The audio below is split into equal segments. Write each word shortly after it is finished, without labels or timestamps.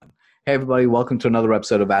Hey everybody, welcome to another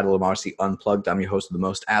episode of Adil Amarsi Unplugged. I'm your host of the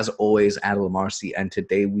most, as always, Adil Amarsi, and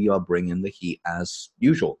today we are bringing the heat as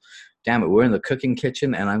usual. Damn it, we're in the cooking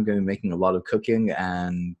kitchen, and I'm going to be making a lot of cooking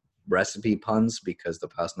and recipe puns because the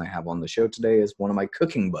person I have on the show today is one of my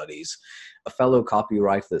cooking buddies, a fellow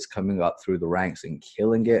copywriter that's coming up through the ranks and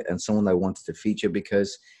killing it, and someone I wanted to feature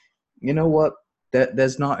because you know what?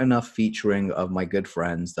 There's not enough featuring of my good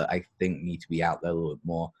friends that I think need to be out there a little bit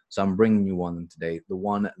more. So I'm bringing you one today, the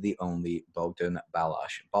one, the only Bogdan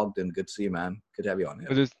Balash. Bogdan, good to see you, man. Good to have you on here.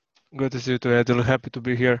 Good to, good to see you too, Adil. Happy to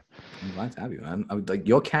be here. I'm glad to have you, man. I would like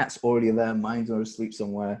your cat's already there. Mine's already asleep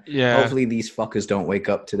somewhere. Yeah, Hopefully these fuckers don't wake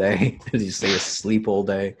up today. They just stay asleep all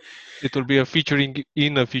day. it will be a featuring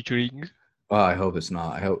in a featuring. Oh, I hope it's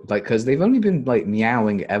not. I hope because they've only been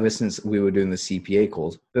meowing ever since we were doing the CPA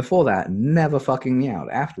calls. Before that, never fucking meowed.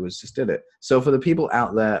 Afterwards, just did it. So for the people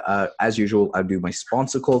out there, as usual, I do my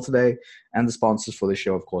sponsor call today, and the sponsors for the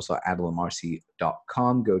show, of course, are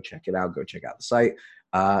adilamarcy.com. Go check it out. Go check out the site,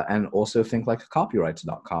 and also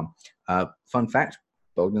thinklikeacopywriter.com. Fun fact: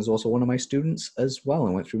 Bogdan is also one of my students as well,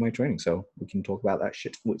 and went through my training, so we can talk about that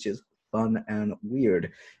shit, which is fun and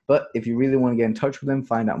weird. But if you really want to get in touch with him,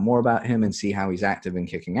 find out more about him, and see how he's active and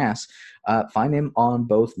kicking ass, find him on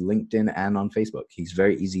both LinkedIn and on Facebook. He's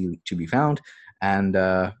very easy to be found. And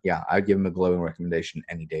yeah, I'd give him a glowing recommendation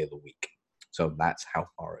any day of the week. So that's how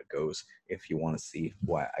far it goes if you want to see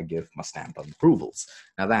why I give my stamp of approvals.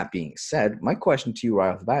 Now, that being said, my question to you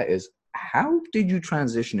right off the bat is, how did you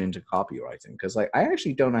transition into copywriting? Because I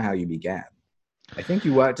actually don't know how you began. I think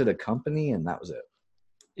you worked at a company and that was it.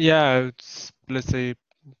 Yeah, let's say it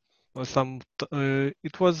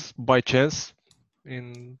was by chance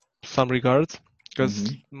in some regards because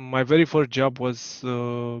Mm-hmm. my very first job was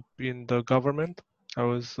in the government. I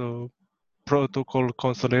was a protocol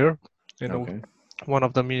consular in Okay. one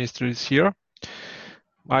of the ministries here.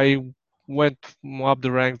 I went up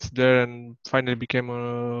the ranks there and finally became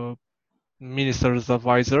a minister's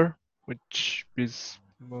advisor, which is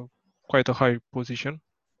quite a high position.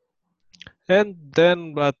 And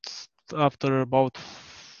then, but after about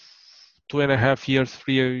 2.5 years,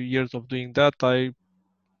 3 years of doing that, I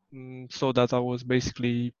saw that I was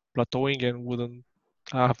basically plateauing and wouldn't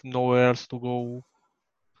have nowhere else to go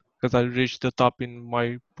because I reached the top in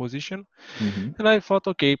my position. Mm-hmm. And I thought,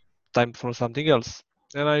 okay, time for something else.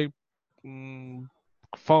 And I mm,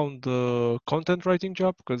 found the content writing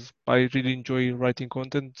job because I really enjoy writing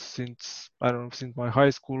content since I don't know, since my high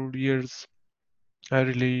school years. I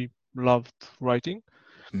really loved writing.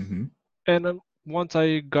 Mm-hmm. And once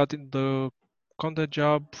I got in the content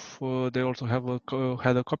job, they also had a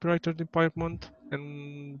copywriter department,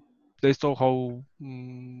 and they saw how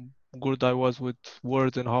good I was with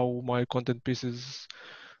words and how my content pieces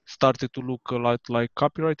started to look a lot like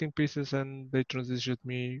copywriting pieces, and they transitioned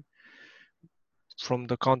me from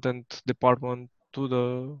the content department to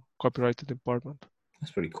the copywriting department.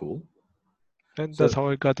 That's pretty cool. And that's So how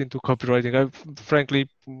I got into copywriting. Frankly,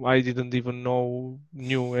 I didn't even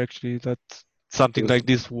knew actually that it something was like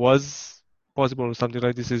this was possible, or something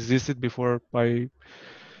like this existed before I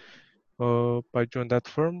joined that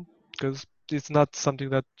firm, because it's not something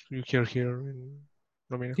that you hear here in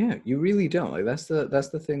Romania. yeah, you really don't. Like that's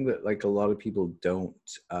the thing that like a lot of people don't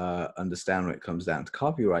understand when it comes down to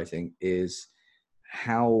copywriting is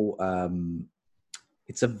how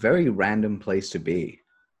it's a very random place to be.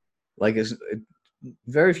 Like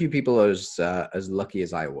very few people are as lucky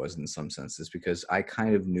as I was in some senses because I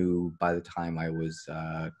kind of knew by the time I was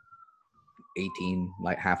 18,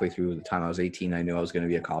 like halfway through the time I was 18, I knew I was going to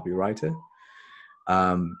be a copywriter.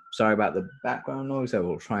 Sorry about the background noise. I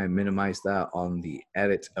will try and minimize that on the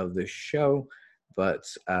edit of the show. But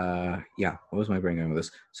yeah, what was my bringing with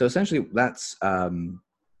this? So essentially, that's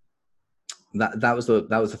that was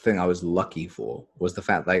the thing I was lucky for, was the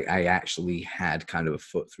fact that I actually had kind of a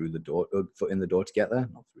foot through the door, a foot in the door to get there,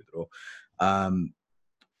 not through the door. Um,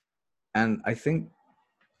 and I think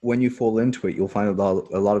when you fall into it, you'll find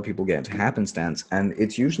a lot of people get into happenstance, and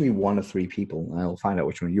it's usually one of three people. And I'll find out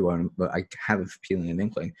which one you are, but I have a feeling and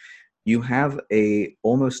inkling. You have a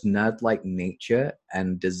almost nerd-like nature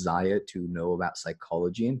and desire to know about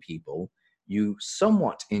psychology and people. You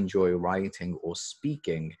somewhat enjoy writing or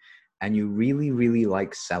speaking, and you really, really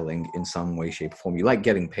like selling in some way, shape, or form. You like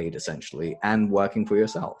getting paid essentially and working for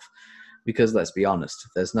yourself. Because let's be honest,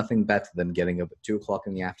 there's nothing better than getting up at 2 o'clock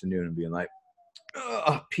in the afternoon and being like,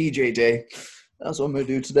 PJ day. That's what I'm gonna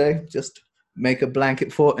do today. Just make a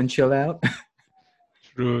blanket fort and chill out.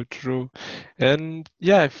 True, true. And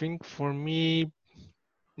yeah, I think for me,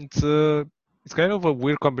 it's a it's kind of a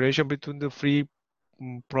weird combination between the three.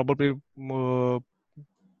 Probably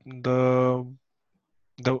the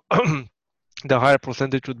the the higher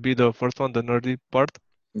percentage would be the first one, the nerdy part.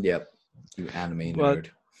 Yep. You anime But nerd.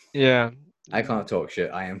 yeah, I can't talk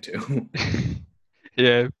shit. I am too.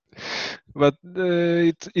 yeah, but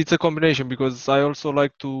it's a combination because I also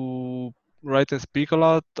like to write and speak a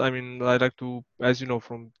lot. I mean, I like to, as you know,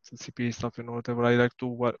 from CPA stuff and whatever, I like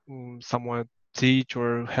to somewhat teach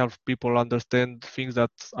or help people understand things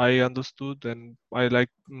that I understood, and I like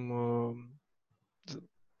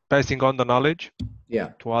passing on the knowledge Yeah.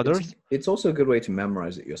 to It's others. it's also a good way to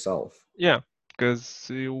memorize it yourself. Yeah, because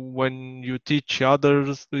when you teach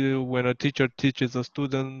others, when a teacher teaches a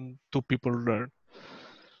student, two people learn.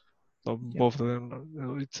 So Yeah. both of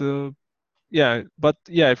them, it's a yeah, but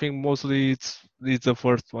yeah, I think mostly it's the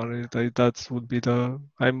first one. That would be the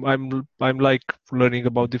I'm like learning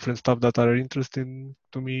about different stuff that are interesting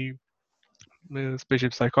to me,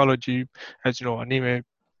 especially psychology, as you know, anime,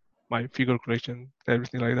 my figure collection,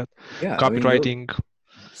 everything like that, Yeah. I mean, copywriting.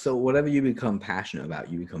 so whatever you become passionate about,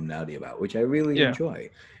 you become nerdy about, which I really Yeah, enjoy,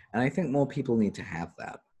 and I think more people need to have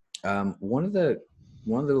that. One of the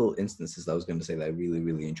little instances that I was going to say that I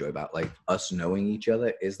really enjoy about like us knowing each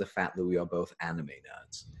other is the fact that we are both anime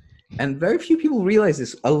nerds, and very few people realize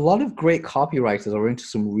this. A lot of great copywriters are into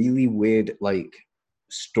some really weird like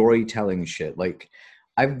storytelling shit. Like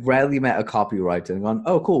I've rarely met a copywriter and gone,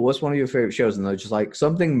 "Oh, cool. What's one of your favorite shows?" And they're just like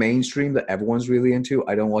something mainstream that everyone's really into.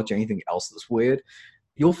 I don't watch anything else that's weird.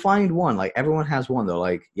 You'll find one, like everyone has one. They're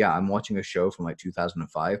like, yeah, I'm watching a show from like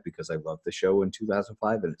 2005 because I loved the show in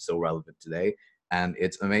 2005 and it's still relevant today and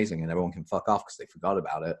it's amazing and everyone can fuck off because they forgot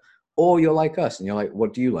about it. Or you're like us and you're like,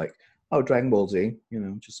 what do you like? Oh, Dragon Ball Z,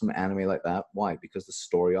 just some anime like that. Why? Because the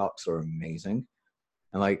story arcs are amazing.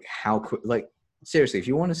 And like how quick, like seriously, if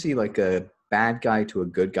you want to see like a bad guy to a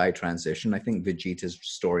good guy transition, I think Vegeta's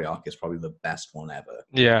story arc is probably the best one ever.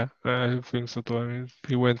 yeah, I think so too. I mean,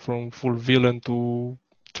 he went from full villain to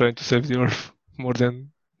trying to save the Earth more than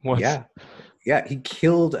once. Yeah, yeah, he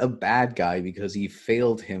killed a bad guy because he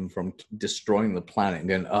failed him from destroying the planet and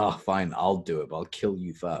going, oh, fine, I'll do it, but I'll kill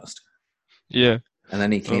you first. Yeah, And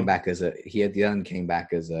then he came so back he at the end came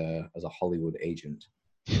back as a Hollywood agent.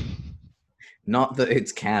 Not that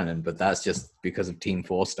it's canon, but that's just because of Team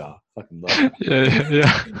Four Star. Fucking love that.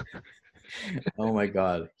 yeah. Oh my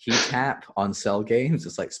god, Heat Tap on Cell Games.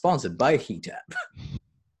 It's like sponsored by Heat Tap.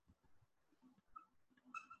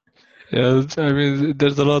 Yeah, I mean,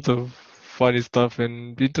 there's a lot of funny stuff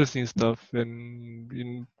and interesting stuff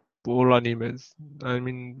in all animes. I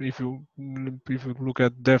mean, if you look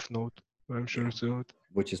at Death Note, I'm Yeah, sure so.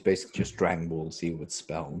 which is basically just Dragon Ball Z with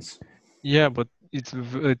spells. Yeah, but it's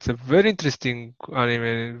a very interesting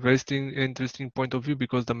anime, very interesting point of view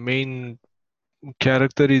because the main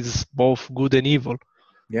character is both good and evil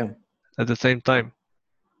Yeah, at the same time.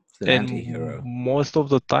 it's an And anti-hero, most of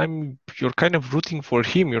the time, you're kind of rooting for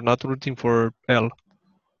him. You're not rooting for L.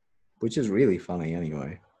 which is really funny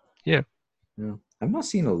anyway. Yeah. Yeah. I've not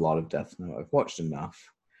seen a lot of Death Note. I've watched enough.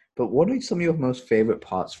 But what are some of your most favorite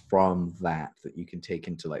parts from that you can take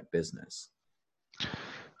into like business?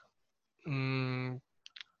 Mm,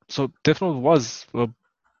 so Death Note was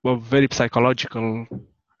a very psychological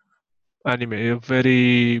anime, a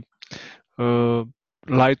very uh,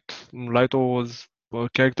 Light was a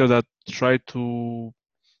character that tried to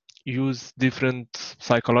use different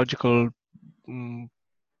psychological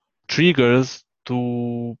triggers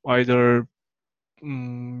to either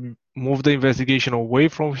move the investigation away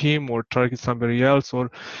from him or target somebody else or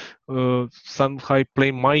somehow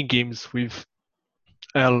play mind games with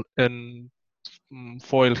L and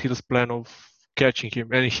foil his plan of catching him.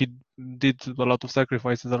 And he did a lot of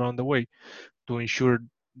sacrifices around the way to ensure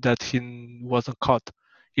that he wasn't caught,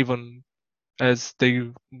 even as they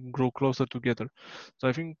grow closer together. So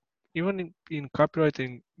I think even in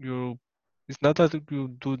copywriting, it's not that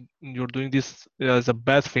you're doing this as a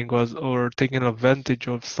bad thing or taking advantage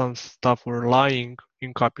of some stuff or lying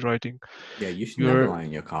in copywriting. Yeah, you should never You're lie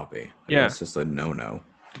in your copy. Like yeah, that's just a no-no.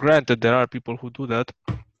 granted there are people who do that.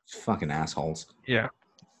 It's fucking assholes. Yeah,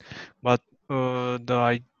 but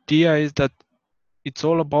the idea is that it's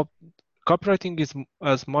all about copywriting is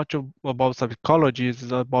as much about psychology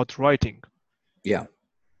as about writing. Yeah.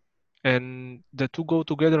 And the two go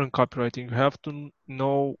together in copywriting. You have to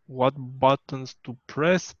know what buttons to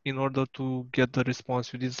press in order to get the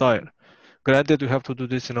response you desire. Granted, you have to do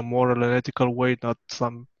this in a moral and ethical way, not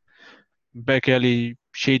some back alley,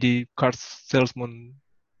 shady car salesman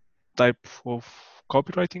type of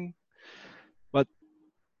copywriting. But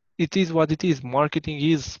it is what it is. Marketing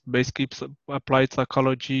is basically applied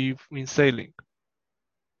psychology in sailing.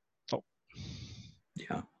 So,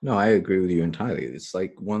 Yeah. No, I agree with you entirely. It's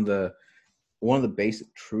like one of the one of the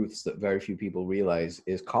basic truths that very few people realize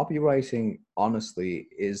is copywriting, honestly,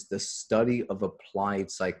 is the study of applied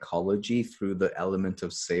psychology through the element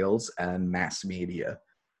of sales and mass media.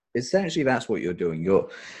 Essentially, that's what you're doing.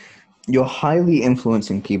 You're highly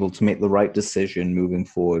influencing people to make the right decision moving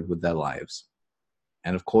forward with their lives.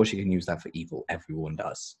 And of course, you can use that for evil. Everyone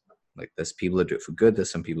does. Like, there's people that do it for good.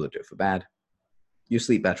 There's some people that do it for bad. You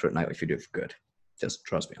sleep better at night if you do it for good. Just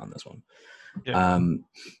trust me on this one. Yeah.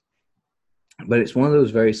 But it's one of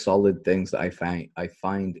those very solid things that I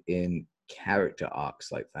find in character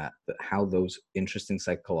arcs like that how those interesting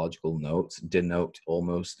psychological notes denote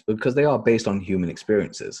almost, because they are based on human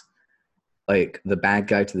experiences. Like the bad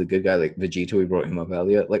guy to the good guy, like Vegeta, we brought him up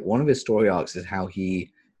earlier. Like one of his story arcs is how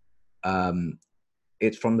he,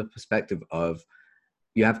 it's from the perspective of,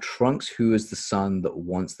 you have Trunks, who is the son that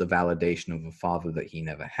wants the validation of a father that he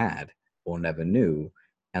never had or never knew.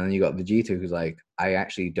 And then you got Vegeta, who's like, I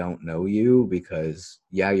actually don't know you because,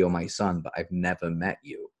 yeah, you're my son, but I've never met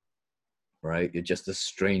you. Right? You're just a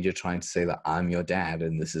stranger trying to say that I'm your dad,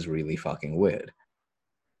 and this is really fucking weird.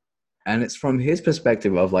 And it's from his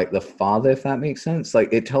perspective of like the father, if that makes sense.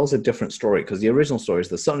 Like it tells a different story, because the original story is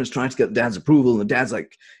the son is trying to get the dad's approval, and the dad's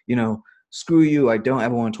like, you know, screw you, I don't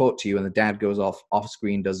ever want to talk to you. And the dad goes off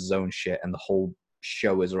screen, does his own shit, and the whole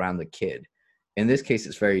show is around the kid. In this case,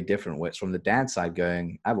 it's very different, where it's from the dad's side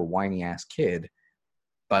going, I have a whiny ass kid,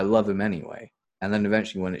 but I love him anyway. And then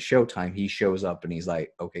eventually when it's showtime, he shows up and he's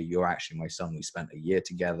like, okay, you're actually my son. We spent a year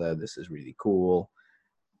together. This is really cool.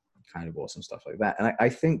 Kind of awesome stuff like that. And I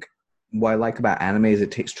think what I like about anime is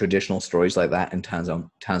it takes traditional stories like that and turns them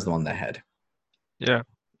on their head. Yeah.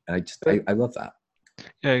 And I love that.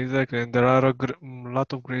 Yeah, exactly. And there are a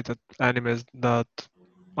lot of great animes that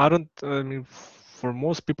aren't. I mean, for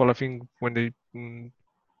most people, I think when they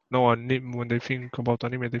know anime, when they think about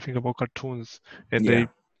anime, they think about cartoons, and Yeah.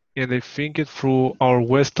 they think it through our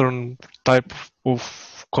Western type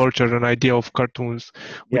of culture and idea of cartoons,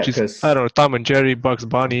 Yeah, which is, I because don't know, Tom and Jerry, Bugs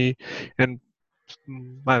Bunny, and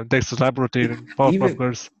Dexter's Laboratory and Powerpuff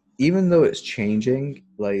Girls. even though it's changing,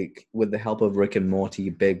 like with the help of Rick and Morty,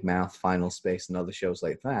 Big Mouth, Final Space, and other shows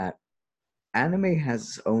like that, anime has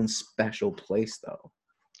its own special place, though.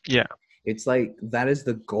 Yeah. It's like that is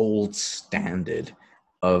the gold standard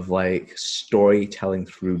of like storytelling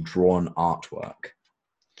through drawn artwork.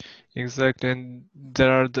 Exactly, and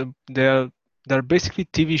there are basically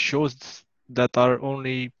TV shows that are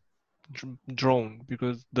only drawn,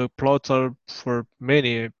 because the plots are, for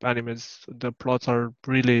many animes, the plots are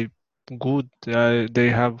really good. They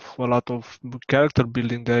have a lot of character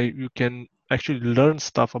building. You can actually learn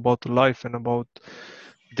stuff about life and about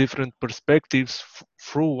different perspectives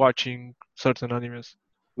through watching certain animes.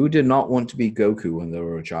 Who did not want to be Goku when they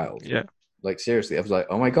were a child? Yeah. Like seriously, I was like,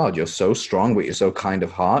 oh my god, you're so strong, but you're so kind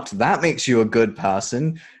of heart. That makes you a good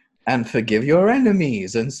person, and forgive your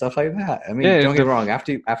enemies and stuff like that. I mean, Yeah, don't and get me wrong.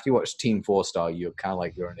 After you watch Team 4 Star, you're kind of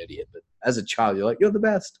like you're an idiot, but as a child, you're like you're the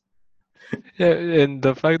best. yeah, and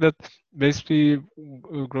the fact that basically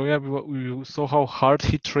growing up, we saw how hard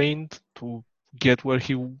he trained to get where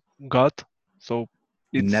he got. So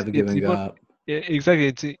Never it's giving even, up. yeah, exactly,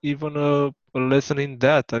 it's even a lesson in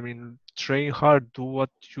that. I mean, train hard, do what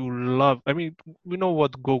you love. I mean, we know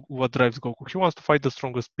what drives Goku. He wants to fight the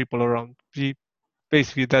strongest people around. He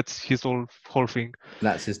basically, that's his whole thing.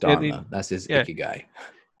 That's his And dharma. That's his yeah, ikigai.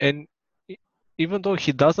 and e- even though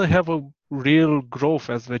he doesn't have a real growth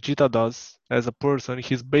as Vegeta does as a person,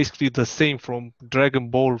 he's basically the same from Dragon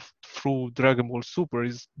Ball through Dragon Ball Super.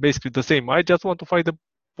 He's basically the same. I just want to fight the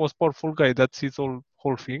most powerful guy. That's his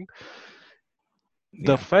whole thing.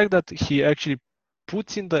 The Yeah. fact that he actually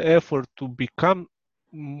puts in the effort to become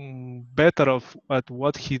better at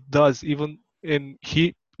what he does, even, and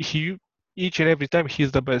he each and every time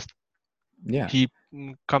he's the best. Yeah. He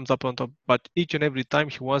comes up on top, but each and every time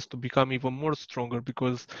he wants to become even more stronger,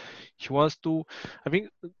 because he wants to, I think,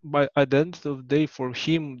 by at the end of the day, for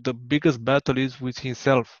him the biggest battle is with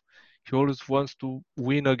himself. He always wants to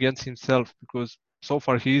win against himself, because so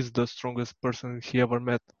far he is the strongest person he ever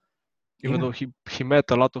met, even Yeah. though he met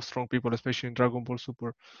a lot of strong people, especially in Dragon Ball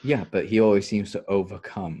Super. Yeah, but he always seems to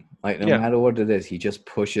overcome. Like no Yeah, matter what it is, he just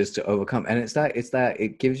pushes to overcome. And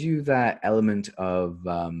it gives you that element of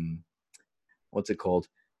what's it called?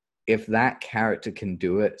 If that character can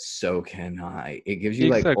do it, so can I. It gives you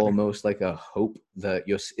like exactly. almost like a hope that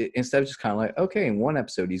instead of just kind of like, okay, in one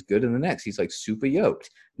episode he's good, in the next he's like super yoked.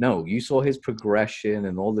 No, you saw his progression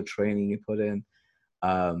and all the training you put in.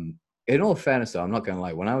 In all fairness, though, I'm not gonna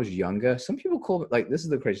lie. When I was younger, some people call it like this is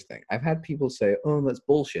the crazy thing. I've had people say, "Oh, that's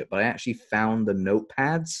bullshit," but I actually found the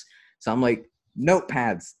notepads. So I'm like,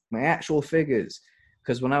 notepads, my actual figures.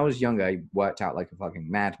 because when I was younger, I worked out like a fucking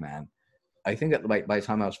madman. I think by the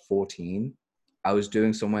time I was 14, I was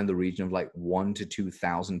doing somewhere in the region of like 1,000 to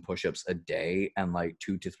 2,000 push-ups a day and like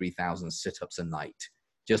 2,000 to 3,000 sit-ups a night.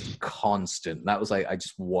 Just constant. That was like I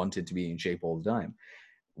just wanted to be in shape all the time,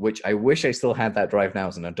 which I wish I still had that drive now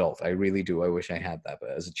as an adult. I really do. I wish I had that, but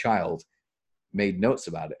as a child, made notes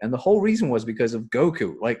about it. And the whole reason was because of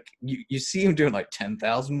Goku. Like you see him doing like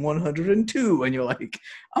 10,102, and you're like,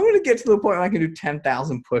 I'm gonna get to the point where I can do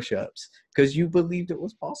 10,000 push-ups because you believed it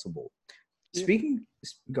was possible. Yeah. Speaking,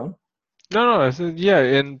 go on. No, I said, yeah,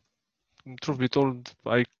 and truth be told,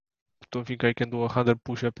 I don't think I can do 100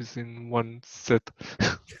 push-ups in one set.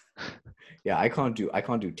 Yeah, I can't do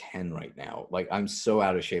 10 right now. Like I'm so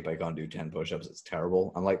out of shape I can't do 10 push-ups. It's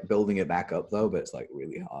terrible. I'm like building it back up though, but it's like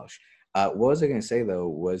really harsh. What was I gonna say though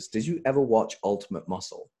was did you ever watch Ultimate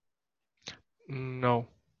Muscle? No.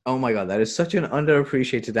 Oh my god, that is such an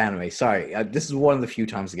underappreciated anime. Sorry, this is one of the few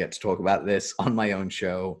times I get to talk about this on my own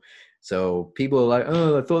show. So people are like,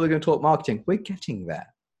 oh, I thought they were going to talk marketing. We're getting there.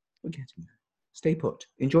 We're getting there. Stay put.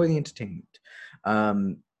 Enjoy the entertainment.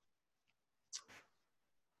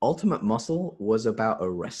 Ultimate Muscle was about a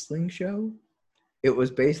wrestling show. It was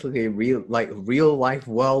basically real life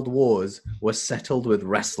world wars were settled with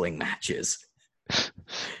wrestling matches.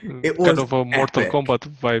 It Kind was of a Mortal epic. Kombat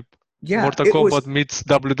vibe. Yeah, Mortal it Kombat was. meets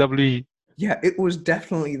WWE. Yeah, it was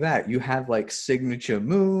definitely that. You had like signature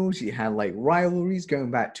moves. You had like rivalries going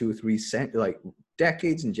back 2 or 3 like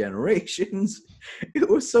decades and generations. It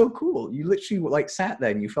was so cool. You literally like sat there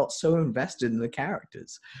and you felt so invested in the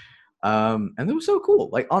characters. And they were so cool.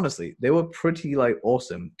 Like honestly, they were pretty like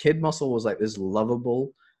awesome. Kid Muscle was like this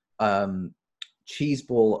lovable cheese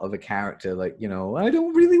ball of a character. Like, you know, I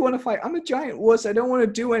don't really want to fight. I'm a giant wuss. I don't want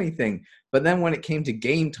to do anything. But then when it came to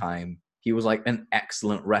game time, he was like an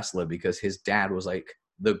excellent wrestler because his dad was like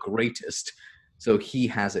the greatest. So he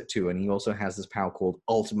has it too. And he also has this power called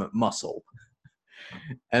Ultimate Muscle.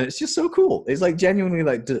 And it's just so cool. It's like genuinely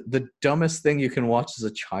like the dumbest thing you can watch as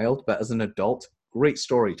a child, but as an adult, great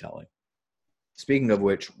storytelling. Speaking of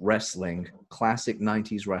which, wrestling, classic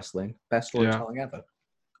 90s wrestling, best storytelling ever.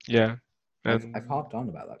 Yeah. I've harped on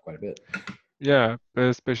about that quite a bit. Yeah,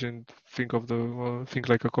 especially think of the think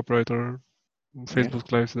like a copywriter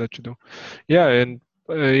Facebook lives that you do. Yeah, and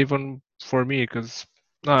even for me, because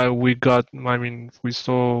we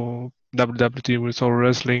saw WWT, we saw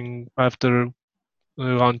wrestling after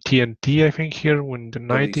on TNT, I think here when the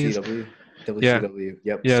 90s. WCW.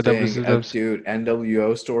 Yep. Yeah, Sting. WCW. Dude,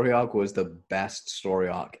 NWO story arc was the best story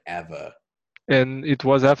arc ever. And it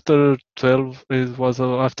was after 12, it was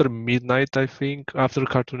after midnight, I think, after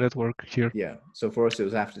Cartoon Network here. Yeah. So for us, it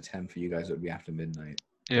was after 10. For you guys, it would be after midnight.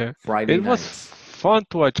 Yeah. Friday It was nights. fun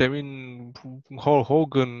to watch. I mean, Hulk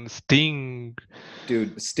Hogan, Sting.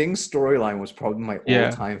 Dude, Sting's storyline was probably my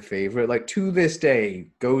all-time favorite. Like, to this day,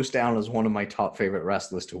 goes down as one of my top favorite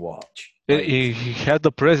wrestlers to watch. Like, He had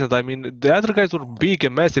the present. I mean, the other guys were big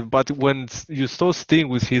and massive, but when you saw Sting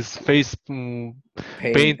with his face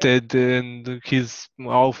painted and his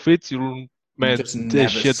outfits, man, just this never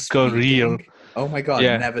shit got real. speaking. Oh my god,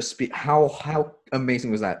 Yeah. never speak. How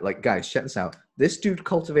amazing was that? Like, guys, check this out. This dude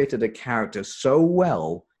cultivated a character so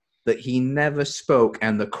well that he never spoke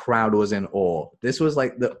and the crowd was in awe. This was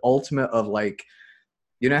like the ultimate of like,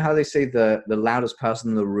 you know how they say the loudest person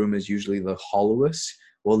in the room is usually the hollowest?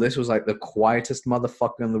 Well, this was like the quietest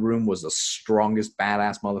motherfucker in the room was the strongest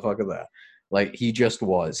badass motherfucker there. Like he just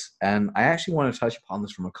was. And I actually want to touch upon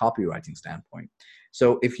this from a copywriting standpoint.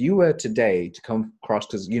 So if you were today to come across,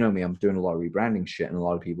 because you know me, I'm doing a lot of rebranding shit and a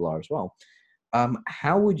lot of people are as well.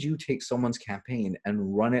 How would you take someone's campaign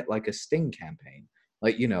and run it like a Sting campaign?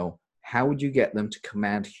 Like, you know, how would you get them to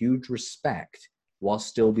command huge respect while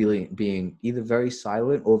still being either very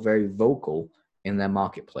silent or very vocal in their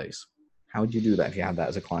marketplace? How would you do that if you had that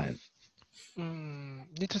as a client?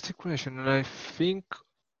 Interesting question. And I think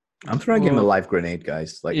I'm throwing him a live grenade,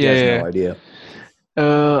 guys. Like, he has no idea.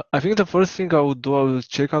 I think the first thing I would do, I will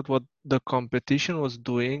check out what the competition was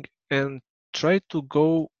doing and try to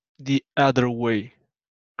go the other way.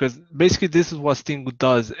 Because basically this is what Sting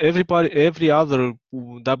does. Every other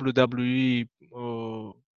WWE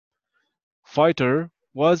fighter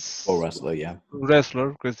was wrestler.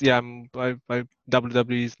 Because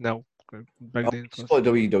WWE is now. Back then it was. Let's go with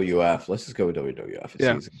WWF. Let's just go with WWF. It's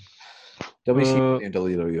easy. WCW and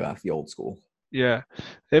WWF, the old school. Yeah,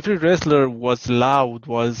 every wrestler was loud,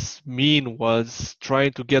 was mean, was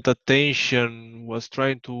trying to get attention, was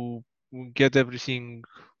trying to get everything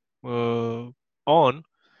on.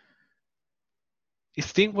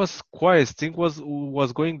 Sting was quiet. Sting was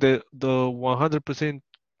going the 100%,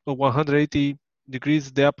 180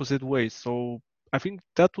 degrees the opposite way. So I think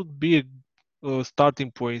that would be a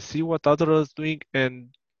starting point. See what others are doing and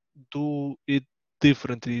do it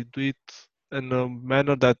differently. Do it in a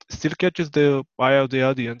manner that still catches the eye of the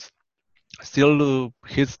audience, still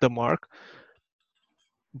hits the mark,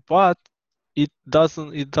 but it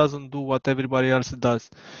doesn't do what everybody else does.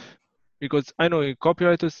 Because I know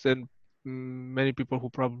copywriters and many people who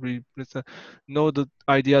probably listen know the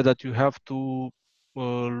idea that you have to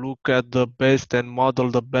look at the best and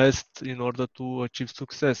model the best in order to achieve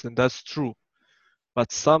success, and that's true.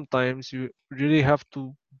 But sometimes you really have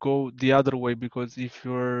to go the other way, because if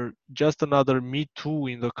you're just another me too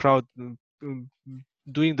in the crowd,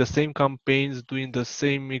 doing the same campaigns, doing the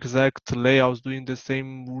same exact layouts, doing the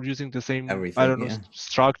same, using the same, I Everything, don't know, yeah.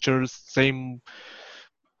 structures, same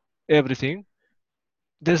everything,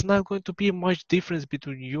 there's not going to be much difference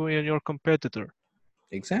between you and your competitor.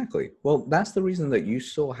 Exactly. Well, that's the reason that you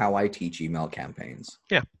saw how I teach email campaigns.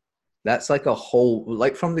 Yeah. That's like a whole,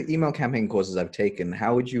 like from the email campaign courses I've taken,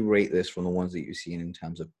 how would you rate this from the ones that you've seen in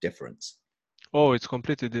terms of difference? Oh, it's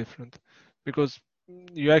completely different, because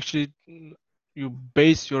you actually you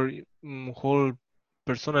base your whole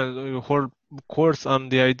persona, your whole course on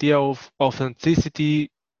the idea of authenticity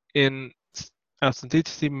in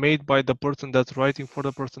authenticity made by the person that's writing for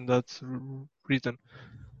the person that's written.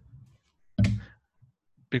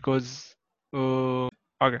 Because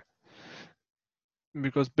okay,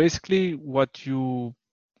 because basically what you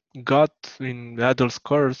got in Adolf's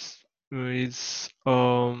course is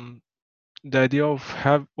the idea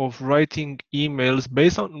of writing emails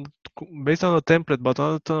based on a template, but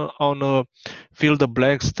not on a fill the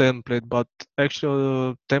blanks template, but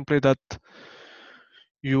actually a template that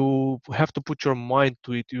you have to put your mind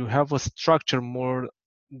to it. You have a structure more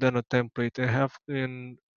than a template,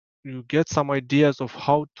 and you get some ideas of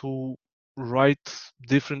how to write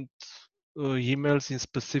different emails in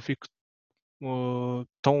specific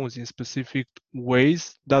tones, in specific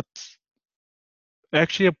ways that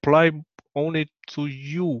actually apply only to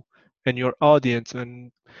you and your audience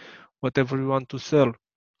and whatever you want to sell.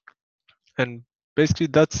 And basically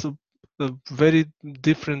that's a very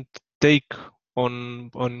different take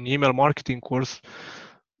on email marketing course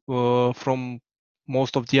from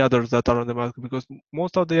most of the others that are on the market, because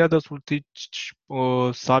most of the others will teach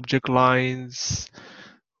subject lines,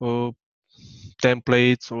 uh,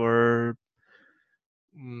 templates, or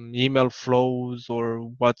email flows, or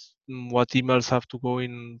what emails have to go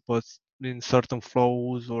in, but in certain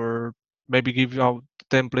flows, or maybe give you out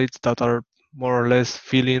templates that are more or less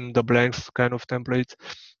fill in the blanks kind of templates,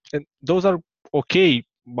 and those are okay.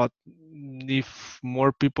 But if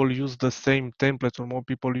more people use the same templates, or more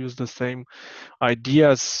people use the same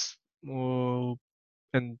ideas, and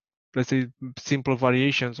let's say simple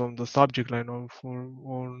variations on the subject line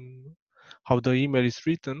on how the email is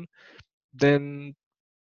written, then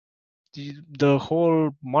the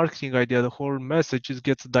whole marketing idea, the whole message is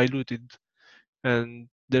gets diluted, and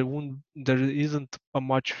there isn't a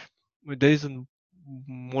much, there isn't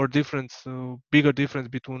more difference, bigger difference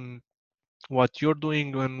between what you're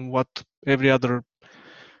doing and what every other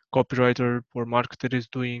copywriter or marketer is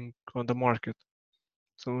doing on the market.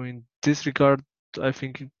 So in this regard, I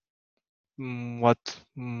think what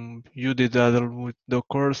you did, Adel, with the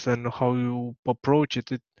course and how you approach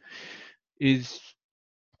it, it is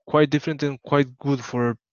quite different and quite good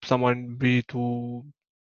for someone be to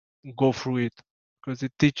go through it, because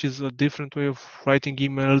it teaches a different way of writing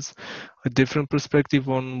emails, a different perspective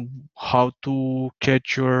on how to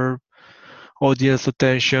catch your audience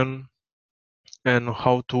attention, and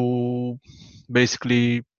how to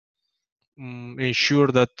basically ensure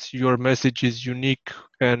that your message is unique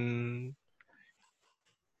and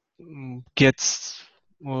gets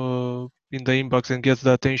in the inbox and gets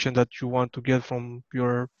the attention that you want to get from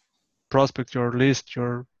your prospect, your list,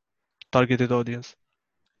 your targeted audience.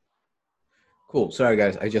 Cool. Sorry,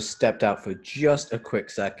 guys. I just stepped out for just a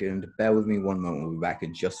quick second. Bear with me one moment. We'll be back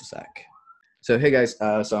in just a sec. So, hey, guys.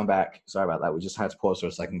 So I'm back. Sorry about that. We just had to pause for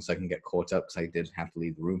a second so I can get caught up because I did have to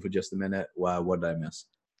leave the room for just a minute. What did I miss?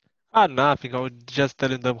 Nothing. I was just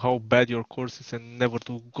telling them how bad your course is and never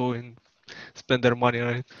to go and spend their money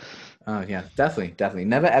on it. Oh, yeah. Definitely. Definitely.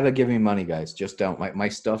 Never, ever give me money, guys. Just don't. My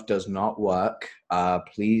stuff does not work.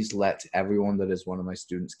 Please let everyone that is one of my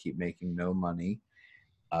students keep making no money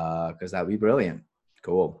because that would be brilliant.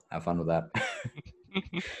 Cool. Have fun with that.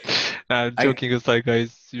 I Joking aside,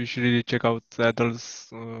 guys, you should really check out Adul's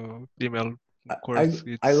email course. I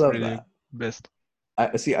It's love really that. best.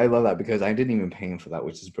 I see. I love that because I didn't even pay him for that,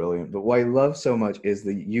 which is brilliant. But what I love so much is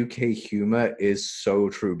the UK humor is so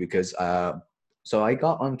true because so I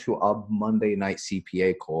got onto our Monday night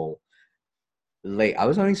CPA call late. I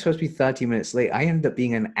was only supposed to be 30 minutes late. I ended up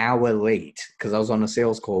being an hour late because I was on a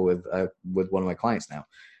sales call with one of my clients now.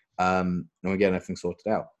 And we're getting everything sorted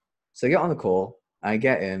out. So I get on the call, I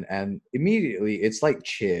get in, and immediately it's like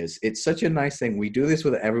cheers. It's such a nice thing. We do this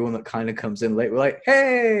with everyone that kind of comes in late. We're like,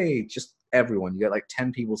 hey, just everyone. You get like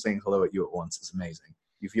 10 people saying hello at you at once. It's amazing.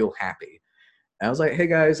 You feel happy. And I was like, hey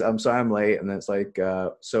guys, I'm sorry I'm late. And then it's like,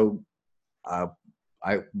 uh,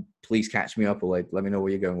 I please catch me up or like let me know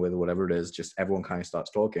where you're going with or whatever it is. Just everyone kind of starts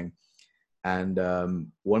talking. And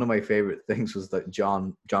one of my favorite things was that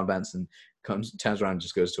John Benson turns around and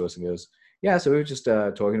just goes to us and goes, yeah, so we were just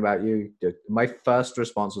talking about you. My first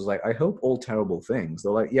response was like, I hope all terrible things.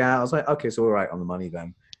 They're like, yeah. I was like, okay, so we're right on the money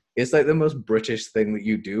then. It's like the most British thing that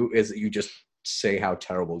you do is that you just say how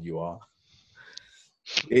terrible you are.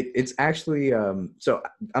 It's actually so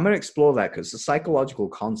I'm going to explore that because it's a psychological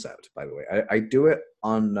concept, by the way. I do it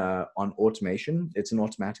on automation. It's an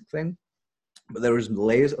automatic thing, but there is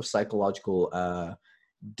layers of psychological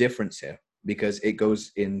difference here because it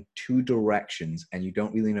goes in two directions and you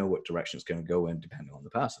don't really know what direction it's going to go in depending on the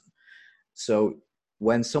person. So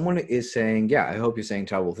when someone is saying, yeah, I hope you're saying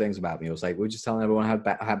terrible things about me, it was like, we're just telling everyone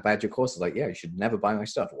how bad your course is. Like, yeah, you should never buy my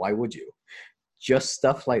stuff. Why would you? Just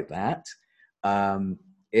stuff like that.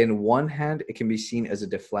 In one hand, it can be seen as a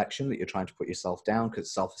deflection that you're trying to put yourself down because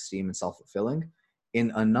it's self-esteem and self-fulfilling.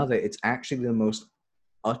 In another, it's actually the most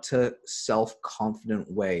utter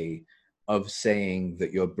self-confident way of saying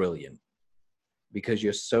that you're brilliant because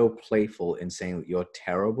you're so playful in saying that you're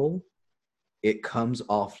terrible. It comes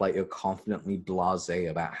off like you're confidently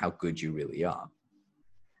blasé about how good you really are.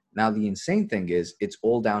 Now, the insane thing is it's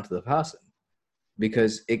all down to the person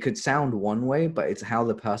because it could sound one way, but it's how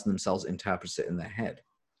the person themselves interprets it in their head.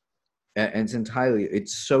 And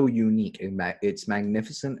it's so unique. It's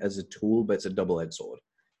magnificent as a tool, but it's a double-edged sword.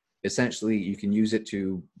 Essentially, you can use it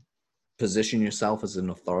to position yourself as an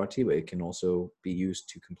authority, but it can also be used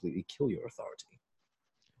to completely kill your authority.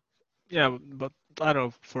 Yeah, but I don't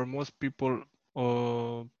know. For most people,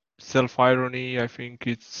 self-irony, I think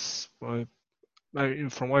it's, from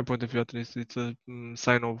my point of view at least, it's a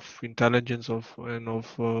sign of intelligence and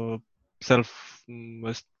of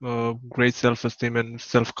great self-esteem and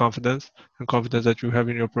self-confidence and confidence that you have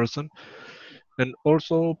in your person. And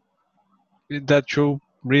also that you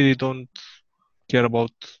really don't care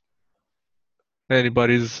about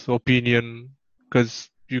anybody's opinion because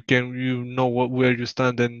you know where you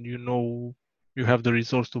stand and you know you have the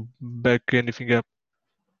resource to back anything up.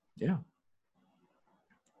 Yeah.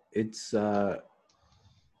 It's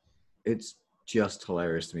just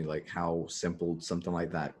hilarious to me, like how simple something like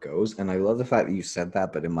that goes. And I love the fact that you said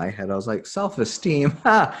that, but in my head, I was like, self-esteem.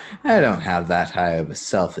 I don't have that high of a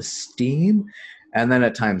self-esteem. And then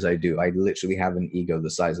at times I do. I literally have an ego the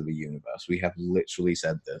size of a universe. We have literally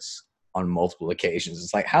said this on multiple occasions.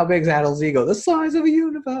 It's like, how big is Adol's ego? The size of a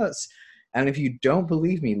universe. And if you don't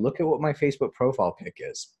believe me, look at what my Facebook profile pic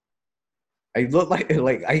is. I look like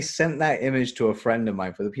I sent that image to a friend of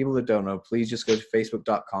mine. For the people that don't know, please just go to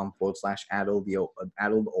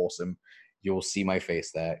facebook.com/Adel Awesome. You'll see my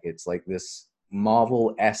face there. It's like this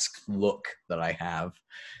Marvel-esque look that I have.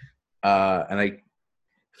 And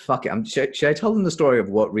fuck it. Should I tell them the story of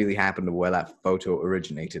what really happened and where that photo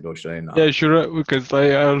originated, or should I not? Yeah, sure, because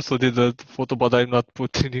I also did that photo, but I'm not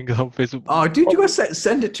putting it on Facebook. Oh, dude, you gotta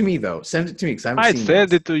send it to me though. Send it to me because I haven't I seen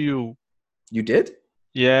sent it. it to you. You did?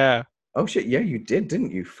 Yeah. Oh shit, yeah, you did,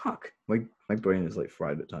 didn't you? Fuck. My brain is like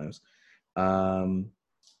fried at times.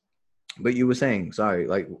 But you were saying, sorry,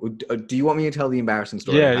 like, do you want me to tell the embarrassing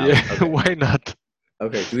story? Yeah. Okay. Why not?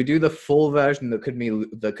 Okay, do we do the full version that could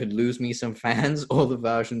lose me some fans, or the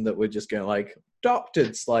version that we're just gonna like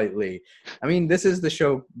doctored slightly? I mean, this is the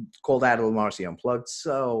show called Adel Marcy Unplugged,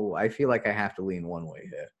 so I feel like I have to lean one way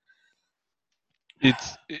here.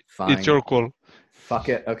 It's your call. Fuck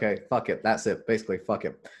it. Okay, fuck it. That's it. Basically, fuck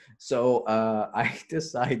it. So I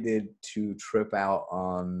decided to trip out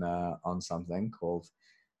on something called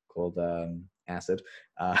acid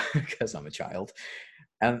because I'm a child,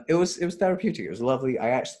 and it was therapeutic. It was lovely. I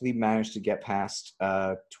actually managed to get past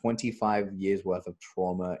 25 years worth of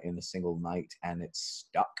trauma in a single night, and it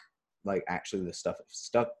stuck. Like, actually, the stuff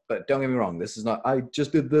stuck. But don't get me wrong, this is not, I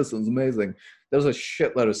just did this, it was amazing. There was a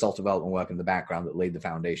shitload of self-development work in the background that laid the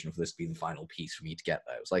foundation for this to be the final piece for me to get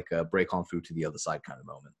there. It was like a break on through to the other side kind of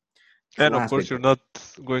moment. And of course, you're not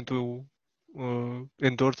going to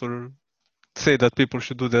endorse or say that people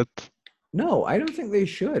should do that. No, I don't think they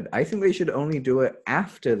should. I think they should only do it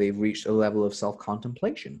after they've reached a level of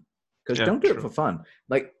self-contemplation. Because don't do it for fun.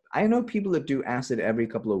 Like, I know people that do acid every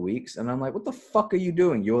couple of weeks, and I'm like, what the fuck are you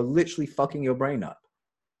doing? You're literally fucking your brain up.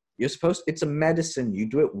 It's a medicine. You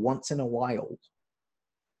do it once in a while.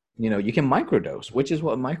 You can microdose, which is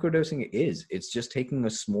what microdosing is. It's just taking a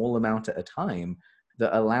small amount at a time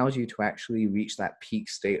that allows you to actually reach that peak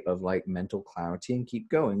state of like mental clarity and keep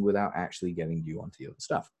going without actually getting you onto the other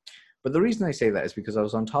stuff. But the reason I say that is because I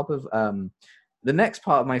was on top of the next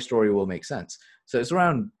part of my story will make sense. So it's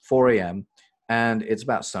around 4 a.m. and it's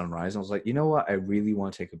about sunrise. I was like, you know what? I really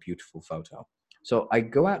want to take a beautiful photo. So I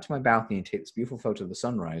go out to my balcony and take this beautiful photo of the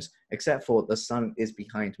sunrise, except for the sun is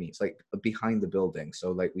behind me. It's like behind the building.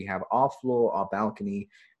 So like we have our floor, our balcony,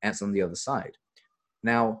 and it's on the other side.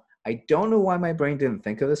 Now, I don't know why my brain didn't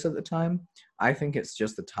think of this at the time. I think it's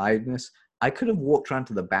just the tiredness. I could have walked around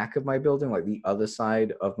to the back of my building, like the other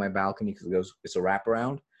side of my balcony, because it's a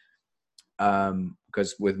wraparound.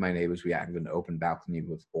 Because with my neighbors, we have an open balcony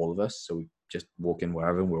with all of us. So we just walk in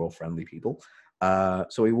wherever, and we're all friendly people.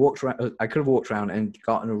 So we walked around. I could have walked around and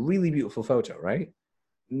gotten a really beautiful photo, right?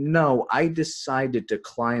 No, I decided to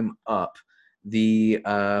climb up the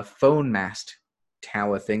phone mast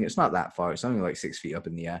tower thing. It's not that far. It's only like 6 feet up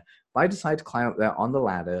in the air. But I decided to climb up there on the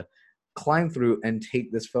ladder, climb through, and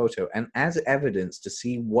take this photo. And as evidence to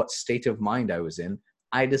see what state of mind I was in,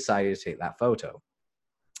 I decided to take that photo.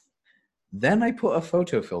 Then I put a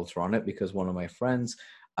photo filter on it because one of my friends,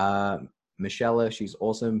 Michelle, she's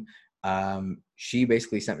awesome. She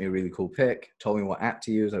basically sent me a really cool pic, told me what app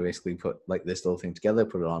to use. I basically put like this little thing together,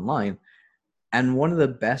 put it online. And one of the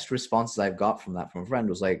best responses I've got from a friend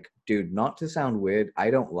was like, dude, not to sound weird, I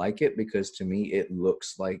don't like it because to me it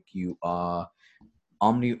looks like you are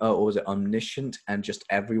omniscient and just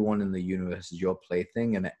everyone in the universe is your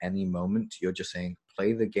plaything. And at any moment you're just saying,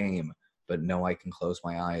 play the game, but no, I can close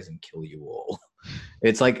my eyes and kill you all.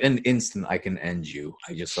 It's like an instant I can end you.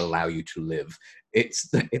 I just allow you to live. It's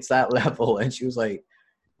that level. And she was like,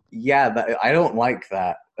 yeah, I don't like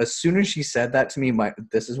that. As soon as she said that to me,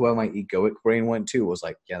 this is where my egoic brain went to, was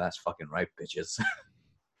like, yeah, that's fucking right, bitches.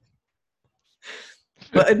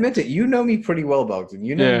 But admit it, you know me pretty well, Bogdan.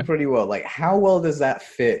 You know me pretty well. Like, how well does that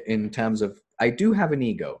fit in terms of, I do have an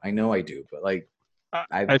ego. I know I do, but like,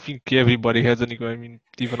 I think everybody has an ego. I mean,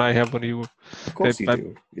 even I have an ego. Of course you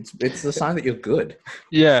do. It's the sign that you're good.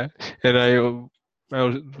 Yeah, and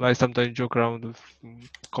I sometimes joke around with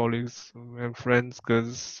colleagues and friends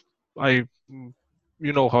because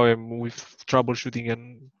you know how I'm with troubleshooting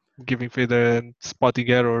and giving feedback and spotting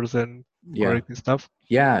errors and correcting stuff.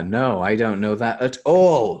 Yeah, no, I don't know that at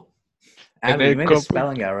all. And we made a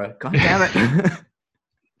spelling error. God damn it.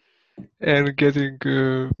 And getting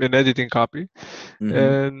an editing copy. Mm-hmm.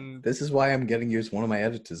 And this is why I'm getting you as one of my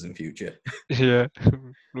editors in future. Yeah,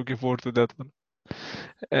 looking forward to that one.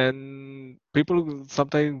 And people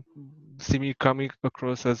sometimes see me coming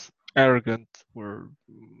across as arrogant or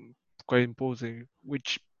quite imposing,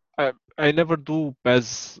 which I never do.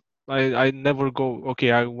 As I never go,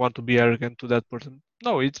 okay, I want to be arrogant to that person.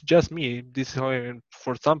 No, it's just me. This is how I am.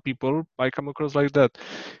 For some people, I come across like that.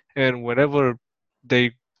 And whenever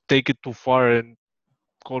they take it too far and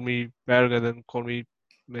call me arrogant and call me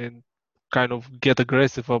and kind of get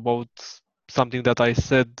aggressive about something that I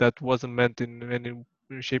said that wasn't meant in any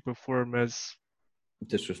shape or form as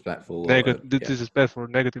disrespectful disrespectful or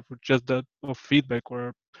negative, or just that of feedback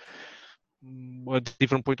or a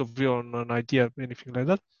different point of view on an idea, anything like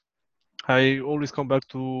that. I always come back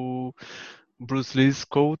to Bruce Lee's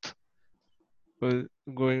quote, going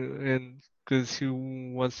and because he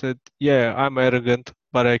once said, "Yeah, I'm arrogant,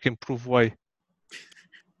 but I can prove why."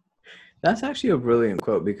 That's actually a brilliant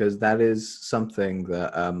quote because that is something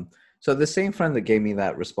that so the same friend that gave me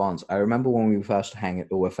that response, I remember when we were first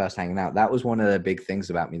hanging out, that was one of the big things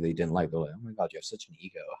about me they didn't like. They're like, oh my God, you have such an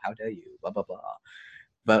ego. How dare you? Blah, blah, blah.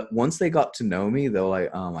 But once they got to know me, they're like,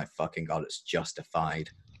 oh my fucking God, it's justified.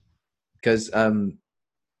 Because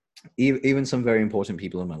even some very important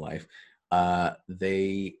people in my life,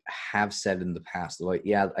 they have said in the past, they're like,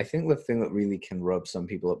 yeah, I think the thing that really can rub some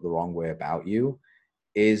people up the wrong way about you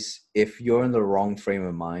is if you're in the wrong frame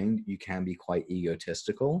of mind, you can be quite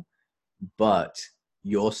egotistical, but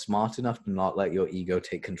you're smart enough to not let your ego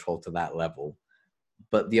take control to that level.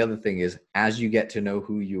 But the other thing is, as you get to know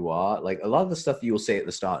who you are, like a lot of the stuff you will say at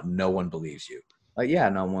the start, no one believes you. Like, yeah,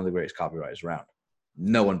 no, I'm one of the greatest copywriters around.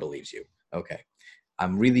 No one believes you. Okay.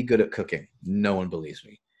 I'm really good at cooking. No one believes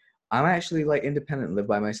me. I'm actually like independent and live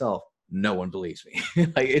by myself. No one believes me.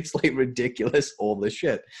 Like, it's like ridiculous, all this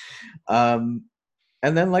shit.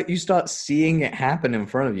 And then like you start seeing it happen in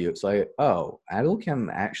front of you. It's like, oh, Adil can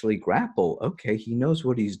actually grapple. Okay, he knows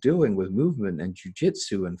what he's doing with movement and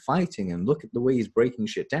jujitsu and fighting, and look at the way he's breaking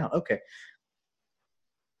shit down. Okay,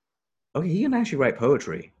 he can actually write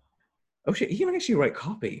poetry. Oh shit, he can actually write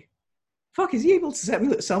copy. Fuck, is he able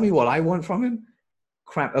to sell me what I want from him?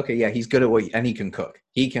 Crap. Okay, yeah, he's good at and he can cook.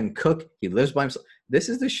 He can cook. He lives by himself. This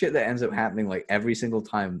is the shit that ends up happening like every single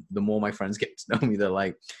time. The more my friends get to know me, they're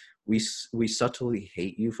like, we subtly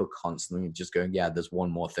hate you for constantly just going, yeah, there's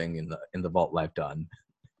one more thing in the vault I've done.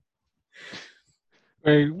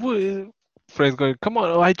 Friends going, come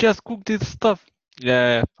on, I just cooked this stuff.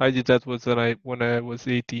 Yeah, I did that when I was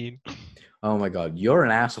 18. Oh my god, you're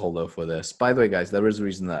an asshole though for this. By the way, guys, there is a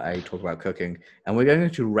reason that I talk about cooking, and we're going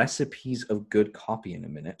into recipes of good copy in a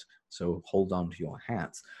minute. So hold on to your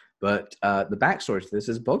hats. But the backstory to this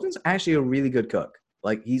is Bogdan's actually a really good cook.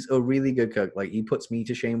 Like he's a really good cook. Like he puts me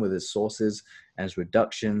to shame with his sauces and his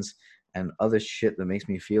reductions and other shit that makes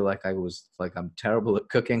me feel like I'm terrible at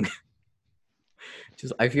cooking.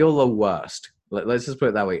 Just I feel the worst. Let's just put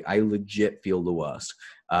it that way. I legit feel the worst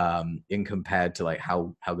in compared to like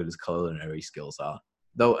how good his culinary skills are.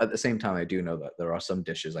 Though at the same time, I do know that there are some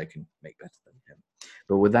dishes I can make better than him.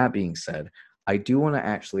 But with that being said, I do want to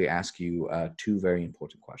actually ask you two very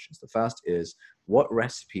important questions. The first is, what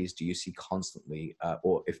recipes do you see constantly,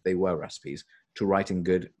 or if they were recipes, to writing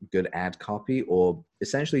good ad copy, or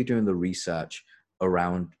essentially doing the research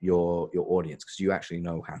around your audience, because you actually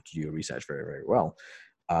know how to do your research very, very well.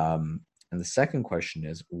 And the second question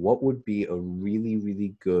is, what would be a really,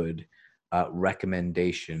 really good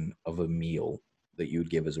recommendation of a meal that you would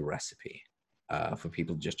give as a recipe for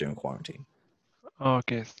people just during quarantine?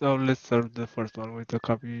 Okay, so let's start the first one with the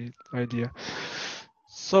copy idea.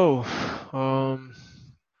 So, I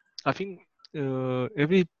think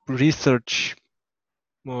every research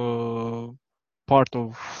part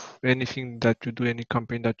of anything that you do, any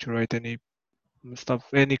campaign that you write, any stuff,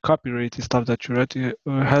 any copyright stuff that you write,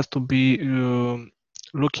 has to be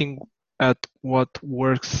looking at what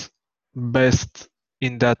works best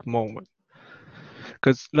in that moment.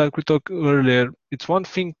 Because, like we talked earlier, it's one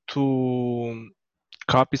thing to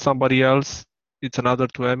copy somebody else, it's another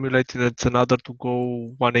to emulate it, it's another to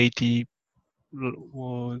go 180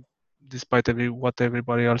 despite what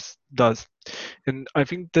everybody else does. And I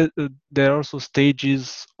think that there are also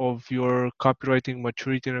stages of your copywriting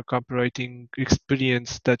maturity and your copywriting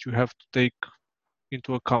experience that you have to take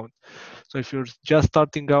into account. So if you're just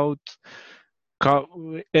starting out,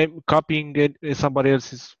 copying somebody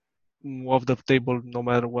else's off the table, no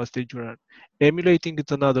matter what stage you're at. Emulating is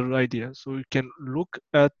another idea. So you can look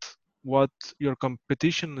at what your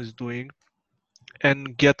competition is doing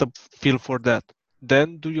and get a feel for that.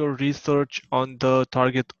 Then do your research on the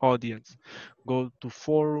target audience. Go to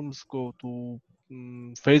forums, go to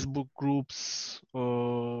Facebook groups,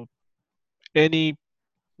 any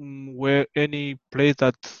where any place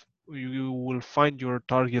that you will find your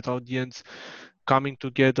target audience coming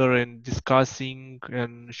together and discussing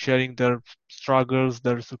and sharing their struggles,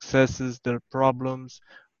 their successes, their problems.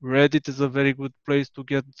 Reddit is a very good place to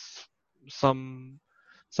get some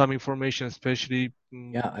some information, especially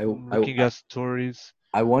Yeah, looking at stories.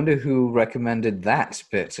 I wonder who recommended that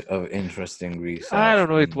bit of interesting I research. don't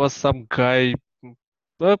know, it was some guy,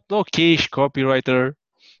 okay copywriter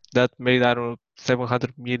that made, I don't know,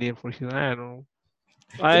 700 million for his, I don't know.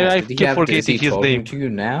 Yes, I keep is forgetting he his talking name. to you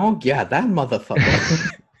now? Yeah, that motherfucker.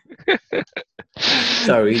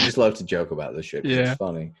 Sorry, he just loves to joke about this shit because it's Yeah.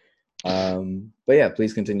 funny. But yeah,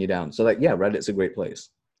 please continue down. So like, yeah, Reddit's a great place.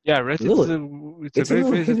 Yeah, Reddit is it's a It's a great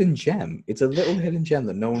little place. hidden gem. It's a little hidden gem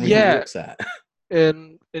that no one really Yeah, looks at.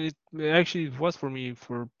 and it actually was for me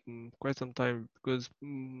for quite some time, because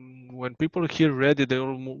when people hear Reddit, they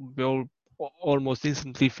almost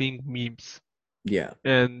instantly think memes, Yeah.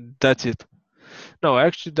 and that's it. No,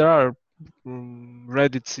 actually, there are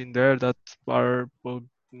Reddits in there that are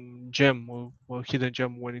gem or hidden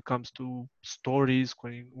gem when it comes to stories,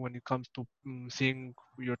 when it comes to seeing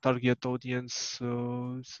your target audience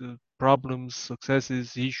problems,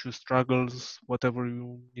 successes, issues, struggles, whatever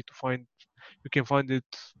you need to find. You can find it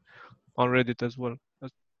on Reddit as well,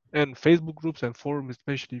 and Facebook groups and forums,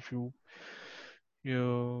 especially if you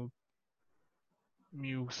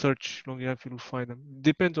you search long enough, you'll find them.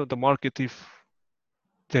 Depends on the market if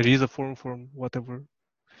there is a forum for whatever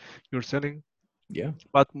you're selling, Yeah.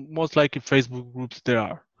 but most likely Facebook groups there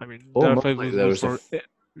are. I mean, Or there are most Facebook likely there groups was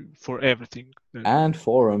for everything. and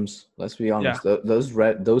forums. Let's be Yeah, honest. Those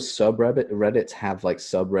subreddit Reddits have like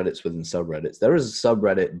subreddits within subreddits. There is a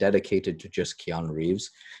subreddit dedicated to just Keanu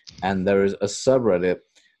Reeves, and there is a subreddit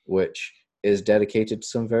which is dedicated to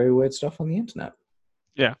some very weird stuff on the internet.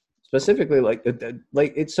 yeah, Specifically, like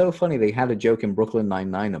it's so funny. They had a joke in Brooklyn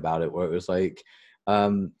Nine-Nine about it, where it was like,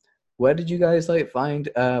 where did you guys like find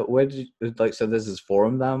where did you, like so there's this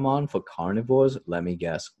forum that I'm on for carnivores. Let me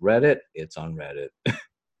guess, Reddit. It's on Reddit.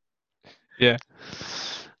 yeah.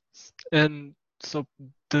 And so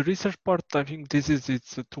the research part, I think it's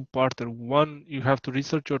a two-parter. One, you have to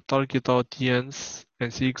research your target audience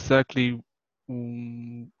and see exactly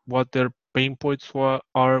what their pain points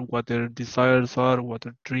are, what their desires are, what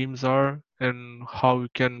their dreams are, and how you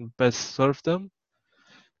can best serve them.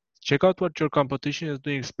 Check out what your competition is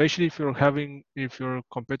doing, especially if your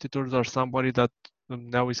competitors are somebody that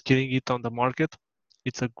now is killing it on the market.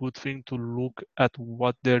 It's a good thing to look at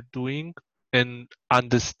what they're doing and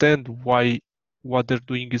understand why what they're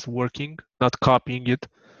doing is working, not copying it.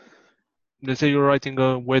 Let's say you're writing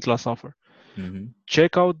a weight loss offer. Mm-hmm.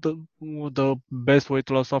 Check out the best weight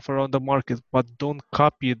loss offer on the market, but don't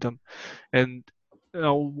copy them. And I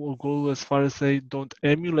will go as far as say don't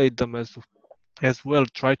emulate them as well.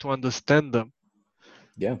 Try to understand them,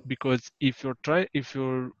 Yeah. because if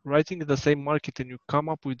you're writing in the same market and you come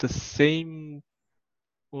up with the same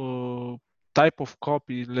uh, type of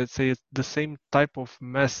copy, let's say it's the same type of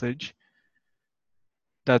message,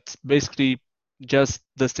 that's basically just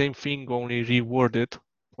the same thing, only reworded,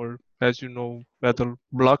 or as you know, better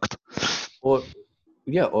blocked. Or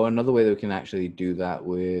yeah, or another way that we can actually do that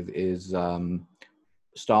with is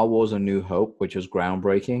Star Wars: A New Hope, which was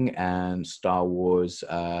groundbreaking, and Star Wars,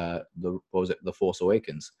 The Force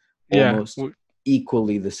Awakens, Yeah, almost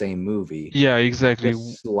equally the same movie, yeah, exactly.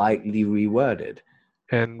 just slightly reworded.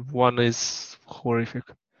 And one is horrific.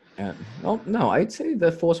 Well, no, I'd say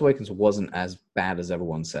The Force Awakens wasn't as bad as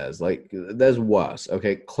everyone says. Like, there's worse.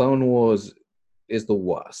 Okay, Clone Wars is the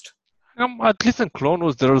worst. At least in Clone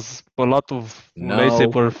Wars, there's a lot of No,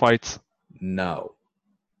 lightsaber fights. no.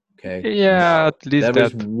 Okay, Yeah, no. at least There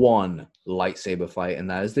is that. one lightsaber fight, and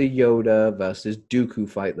that is the Yoda versus Dooku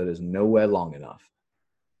fight that is nowhere long enough.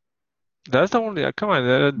 That's the only. Come on,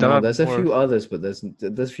 there No, are there's a more. few others, but there's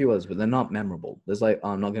a few others, but they're not memorable. There's like, oh,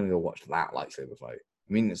 I'm not gonna go watch that lightsaber fight.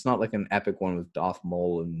 I mean, it's not like an epic one with Darth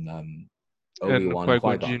Maul and And Obi-Wan and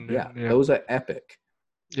Qui-Gon Qui-Gon. Jinn, Yeah, and yeah, those are epic.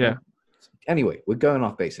 yeah, Anyway, we're going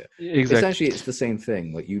off base here. exactly. Essentially, it's the same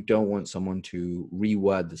thing. Like, you don't want someone to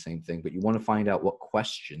reword the same thing, but you want to find out what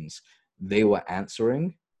questions they were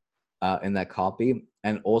answering in their copy,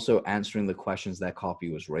 and also answering the questions their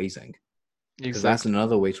copy was raising. Because that's Exactly.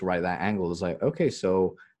 another way to write that angle. Is like, okay,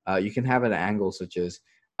 so you can have an angle such as,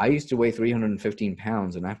 I used to weigh 315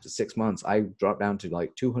 pounds, and after 6 months, I dropped down to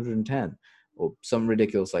like 210, or some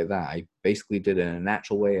ridiculous like that. I basically did it in a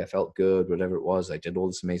natural way. I felt good, whatever it was. I did all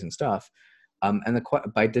this amazing stuff.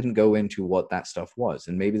 But I didn't go into what that stuff was.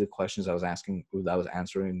 And maybe the questions I was asking, that I was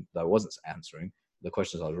answering, that I wasn't answering, the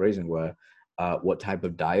questions I was raising were, what type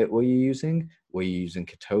of diet were you using? Were you using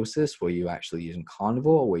ketosis? Were you actually using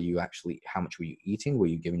carnivore? How much were you eating? Were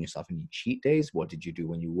you giving yourself any cheat days? What did you do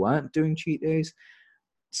when you weren't doing cheat days?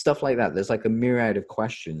 Stuff like that. There's like a myriad of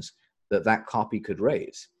questions that copy could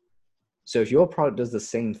raise. So if your product does the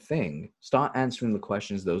same thing, start answering the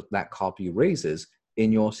questions that copy raises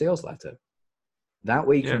in your sales letter. That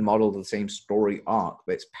way you Yeah, can model the same story arc,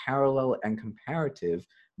 but it's parallel and comparative,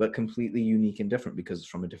 but completely unique and different because it's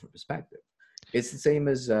from a different perspective. It's the same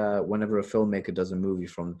as whenever a filmmaker does a movie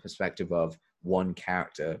from the perspective of one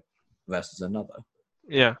character versus another.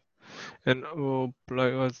 yeah. And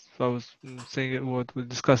like as I was saying, what we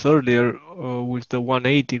discussed earlier, with the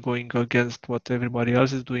 180 going against what everybody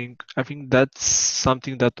else is doing, I think that's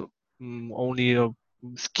something that only a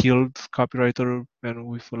skilled copywriter and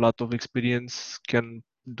with a lot of experience can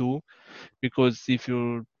do. Because if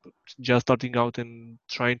you're just starting out and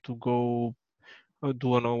trying to go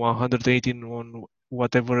do on a 118 on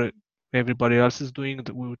whatever everybody else is doing,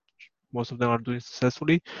 which most of them are doing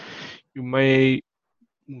successfully, you may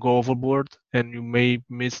go overboard and you may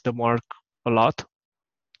miss the mark a lot.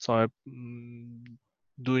 So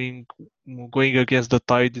doing going against the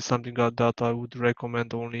tide is something that I would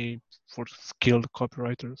recommend only for skilled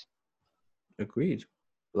copywriters. Agreed.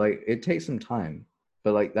 Like, it takes some time,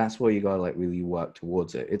 but like that's where you gotta like really work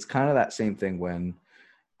towards it. It's kind of that same thing when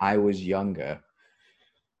I was younger.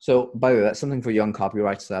 So, by the way, that's something for young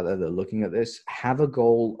copywriters out there that are looking at this. Have a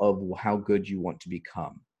goal of how good you want to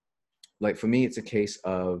become. Like, for me, it's a case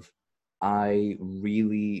of, I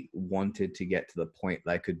really wanted to get to the point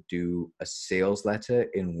that I could do a sales letter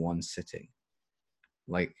in one sitting.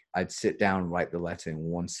 Like, I'd sit down, write the letter in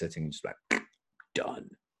one sitting, and just like, done.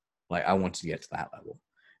 Like, I wanted to get to that level.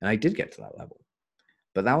 And I did get to that level.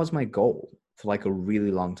 But that was my goal for like a really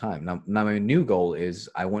long time. Now my new goal is,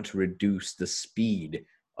 I want to reduce the speed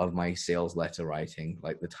of my sales letter writing,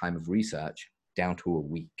 like the time of research, down to a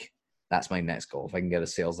week. That's my next goal. If I can get a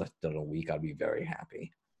sales letter done in a week, I'd be very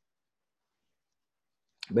happy.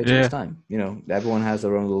 But it takes Yeah. time. Everyone has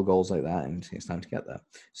their own little goals like that, and it takes time to get there.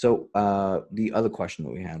 So the other question